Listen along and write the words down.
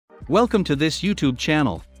Welcome to this YouTube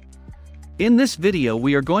channel. In this video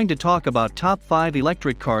we are going to talk about top 5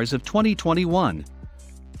 electric cars of 2021.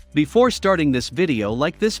 Before starting this video,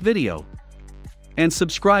 like this video and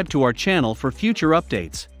subscribe to our channel for future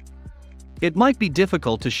updates. It might be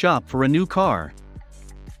difficult to shop for a new car.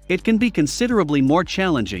 It can be considerably more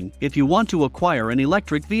challenging if you want to acquire an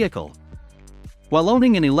electric vehicle. While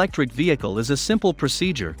owning an electric vehicle is a simple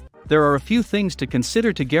procedure, there are a few things to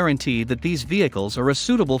consider to guarantee that these vehicles are a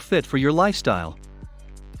suitable fit for your lifestyle.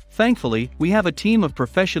 Thankfully, we have a team of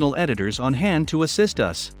professional editors on hand to assist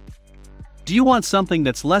us. Do you want something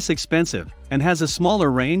that's less expensive and has a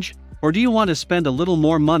smaller range? Or do you want to spend a little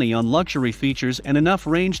more money on luxury features and enough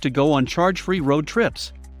range to go on charge-free road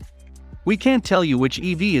trips? We can't tell you which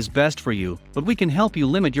EV is best for you, but we can help you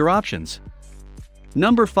limit your options.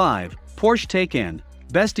 Number 5. Porsche Taycan,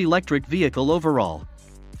 best electric vehicle overall.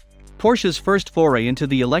 Porsche's first foray into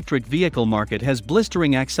the electric vehicle market has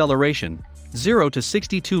blistering acceleration, 0 to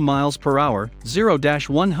 62 miles per hour,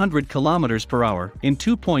 0-100 kilometers per hour in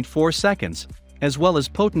 2.4 seconds, as well as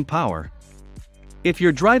potent power. If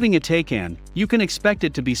you're driving a Taycan, you can expect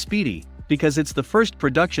it to be speedy, because it's the first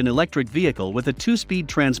production electric vehicle with a 2-speed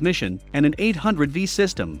transmission and an 800V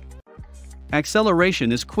system.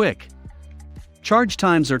 Acceleration is quick. Charge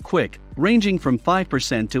times are quick, ranging from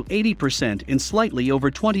 5% to 80% in slightly over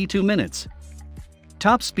 22 minutes.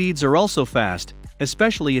 Top speeds are also fast,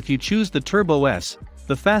 especially if you choose the Turbo S.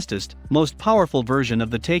 The fastest, most powerful version of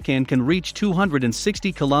the Taycan can reach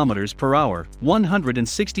 260 km per hour,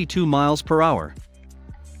 162 miles per hour.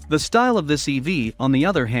 The style of this EV, on the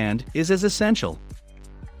other hand, is as essential.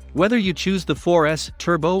 Whether you choose the 4S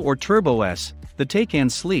Turbo or Turbo S, the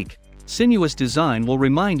Taycan's sleek, sinuous design will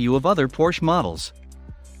remind you of other Porsche models.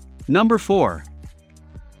 Number 4.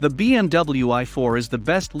 The BMW i4 is the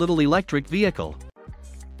best little electric vehicle.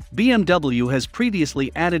 BMW has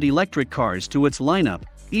previously added electric cars to its lineup,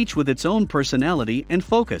 each with its own personality and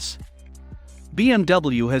focus.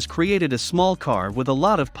 BMW has created a small car with a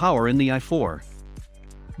lot of power in the i4.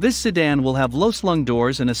 This sedan will have low-slung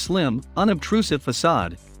doors and a slim, unobtrusive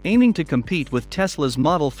facade, aiming to compete with Tesla's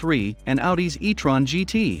Model 3 and Audi's e-tron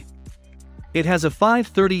GT. It has a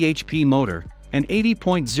 530 HP motor, an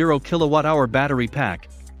 80.0 kWh battery pack,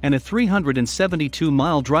 and a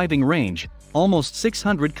 372-mile driving range, almost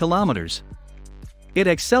 600 kilometers. It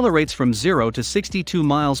accelerates from 0 to 62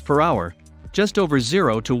 miles per hour, just over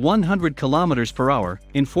 0 to 100 kilometers per hour,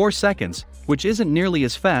 in 4 seconds, which isn't nearly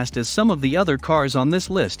as fast as some of the other cars on this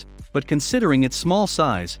list, but considering its small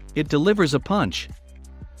size, it delivers a punch.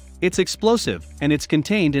 It's explosive, and it's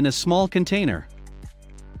contained in a small container.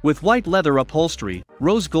 With white leather upholstery,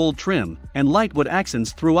 rose gold trim, and light wood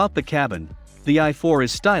accents throughout the cabin, the i4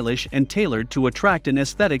 is stylish and tailored to attract an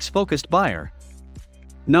aesthetics-focused buyer.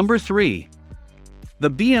 Number 3. The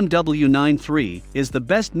BMW 9/3 is the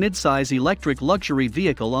best midsize electric luxury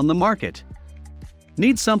vehicle on the market.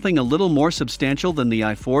 Need something a little more substantial than the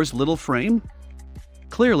i4's little frame?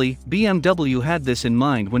 Clearly, BMW had this in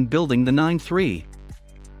mind when building the 9/3.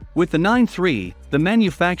 With the 9/3, the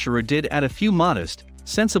manufacturer did add a few modest,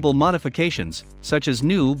 sensible modifications, such as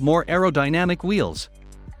new, more aerodynamic wheels.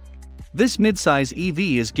 This midsize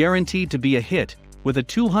EV is guaranteed to be a hit, with a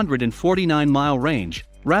 249-mile range,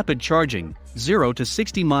 rapid charging, 0 to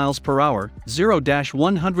 60 miles per hour,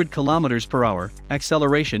 0-100 kilometers per hour,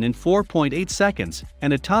 acceleration in 4.8 seconds,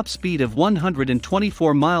 and a top speed of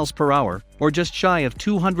 124 miles per hour, or just shy of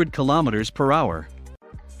 200 kilometers per hour.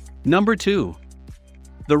 Number 2.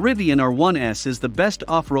 The Rivian R1S is the best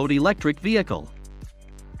off-road electric vehicle.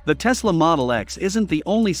 The Tesla Model X isn't the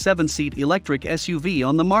only 7-seat electric SUV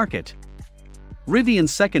on the market.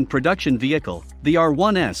 Rivian's second production vehicle, the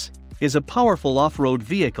R1S, is a powerful off-road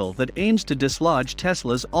vehicle that aims to dislodge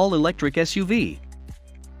Tesla's all-electric SUV.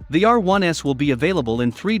 The R1S will be available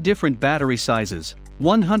in 3 different battery sizes,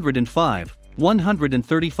 105,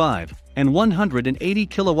 135, and 180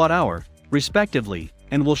 kWh, respectively,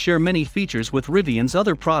 and will share many features with Rivian's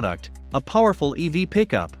other product, a powerful EV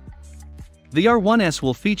pickup. The R1S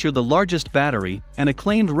will feature the largest battery and a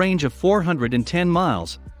claimed range of 410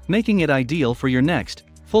 miles, making it ideal for your next,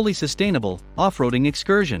 fully sustainable, off-roading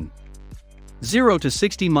excursion. 0 to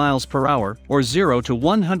 60 miles per hour or 0 to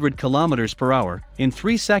 100 kilometers per hour in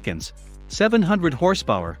 3 seconds, 700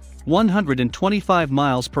 horsepower, 125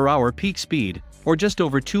 miles per hour peak speed, or just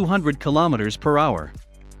over 200 kilometers per hour.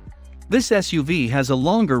 This SUV has a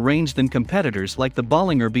longer range than competitors like the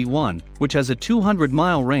Bollinger B1, which has a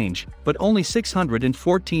 200-mile range, but only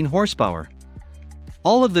 614 horsepower.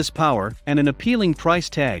 All of this power, and an appealing price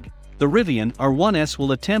tag, the Rivian R1S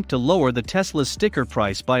will attempt to lower the Tesla's sticker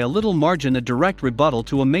price by a little margin, a direct rebuttal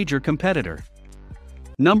to a major competitor.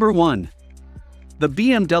 Number 1. The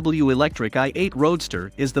BMW Electric i8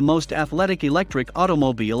 Roadster is the most athletic electric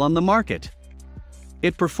automobile on the market.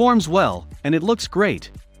 It performs well, and it looks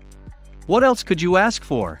great. What else could you ask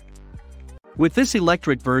for? With this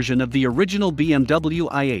electric version of the original BMW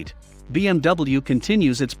i8, BMW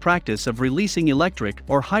continues its practice of releasing electric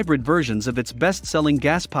or hybrid versions of its best-selling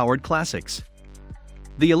gas-powered classics.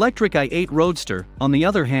 The electric i8 Roadster, on the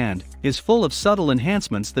other hand, is full of subtle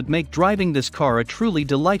enhancements that make driving this car a truly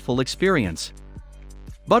delightful experience.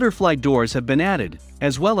 Butterfly doors have been added,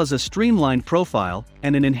 as well as a streamlined profile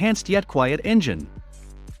and an enhanced yet quiet engine.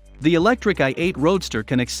 The electric i8 Roadster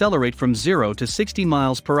can accelerate from 0 to 60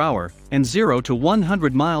 miles per hour and 0 to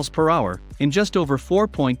 100 miles per hour in just over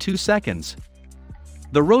 4.2 seconds.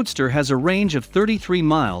 The Roadster has a range of 33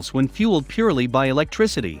 miles when fueled purely by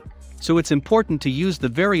electricity, so it's important to use the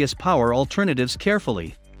various power alternatives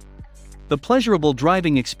carefully. The pleasurable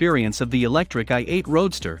driving experience of the electric i8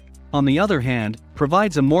 Roadster, on the other hand,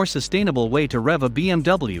 provides a more sustainable way to rev a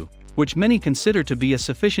BMW, which many consider to be a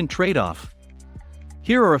sufficient trade-off.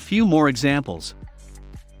 Here are a few more examples.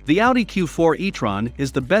 The Audi Q4 e-tron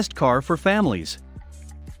is the best car for families.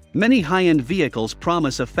 Many high-end vehicles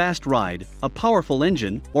promise a fast ride, a powerful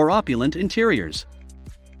engine, or opulent interiors.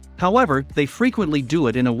 However, they frequently do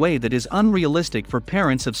it in a way that is unrealistic for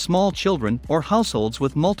parents of small children or households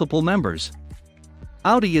with multiple members.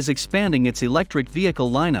 Audi is expanding its electric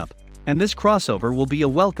vehicle lineup, and this crossover will be a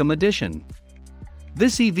welcome addition.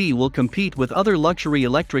 This EV will compete with other luxury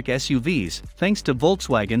electric SUVs thanks to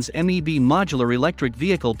Volkswagen's MEB modular electric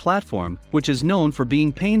vehicle platform, which is known for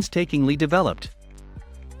being painstakingly developed.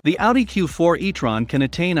 The Audi Q4 e-tron can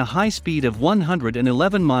attain a high speed of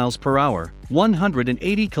 111 miles per hour,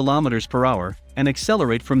 180 kilometers per hour, and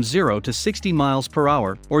accelerate from 0 to 60 miles per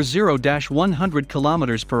hour or 0-100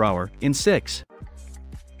 kilometers per hour in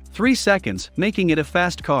 6.3 seconds, making it a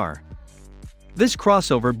fast car. This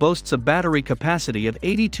crossover boasts a battery capacity of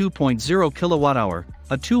 82.0 kilowatt-hour,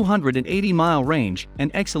 a 280-mile range, and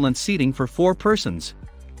excellent seating for 4 persons.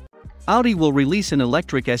 Audi will release an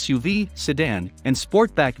electric SUV, sedan, and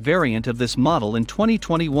sportback variant of this model in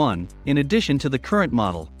 2021, in addition to the current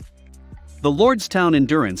model. The Lordstown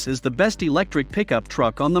Endurance is the best electric pickup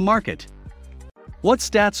truck on the market. What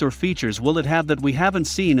stats or features will it have that we haven't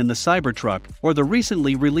seen in the Cybertruck or the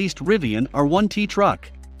recently released Rivian R1T truck?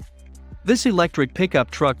 This electric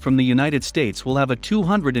pickup truck from the United States will have a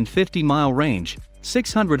 250-mile range,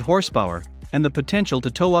 600 horsepower, and the potential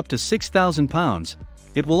to tow up to 6,000 pounds.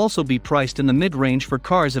 It will also be priced in the mid-range for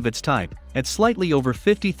cars of its type, at slightly over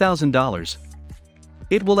 $50,000.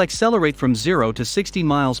 It will accelerate from 0 to 60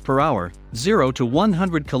 miles per hour, 0 to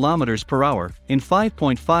 100 kilometers per hour, in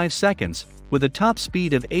 5.5 seconds, with a top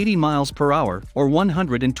speed of 80 miles per hour or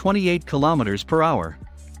 128 kilometers per hour.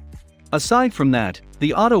 Aside from that,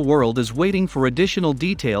 the auto world is waiting for additional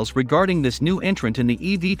details regarding this new entrant in the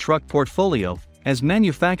EV truck portfolio, as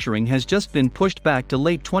manufacturing has just been pushed back to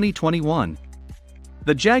late 2021.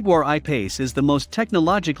 The Jaguar I-Pace is the most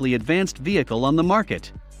technologically advanced vehicle on the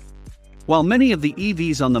market. While many of the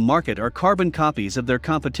EVs on the market are carbon copies of their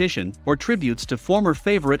competition or tributes to former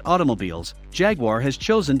favorite automobiles, Jaguar has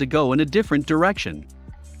chosen to go in a different direction.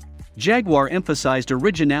 Jaguar emphasized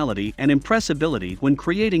originality and impressibility when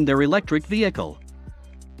creating their electric vehicle.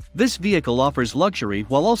 This vehicle offers luxury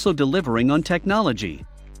while also delivering on technology.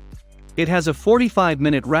 It has a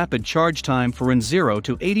 45-minute rapid charge time for an 0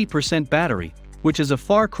 to 80% battery, which is a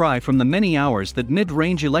far cry from the many hours that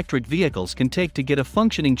mid-range electric vehicles can take to get a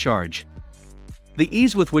functioning charge. The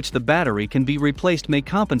ease with which the battery can be replaced may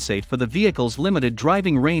compensate for the vehicle's limited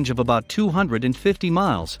driving range of about 250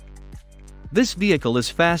 miles. This vehicle is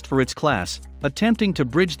fast for its class, attempting to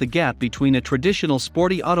bridge the gap between a traditional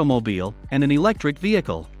sporty automobile and an electric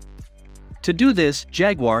vehicle. To do this,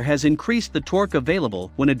 Jaguar has increased the torque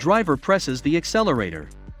available when a driver presses the accelerator.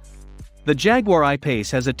 The Jaguar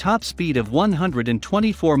I-Pace has a top speed of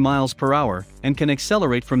 124 miles per hour and can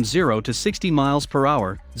accelerate from 0 to 60 miles per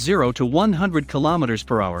hour, 0 to 100 kilometers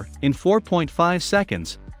per hour, in 4.5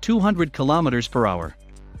 seconds, 200 kilometers per hour.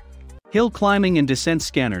 Hill climbing and descent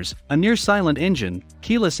scanners, a near-silent engine,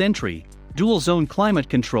 keyless entry, dual-zone climate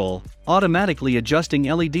control, automatically adjusting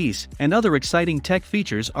LEDs, and other exciting tech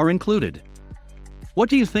features are included. What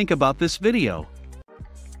do you think about this video?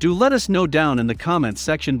 Do let us know down in the comments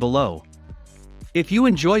section below. If you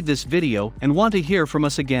enjoyed this video and want to hear from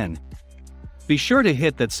us again, be sure to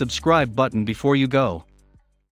hit that subscribe button before you go.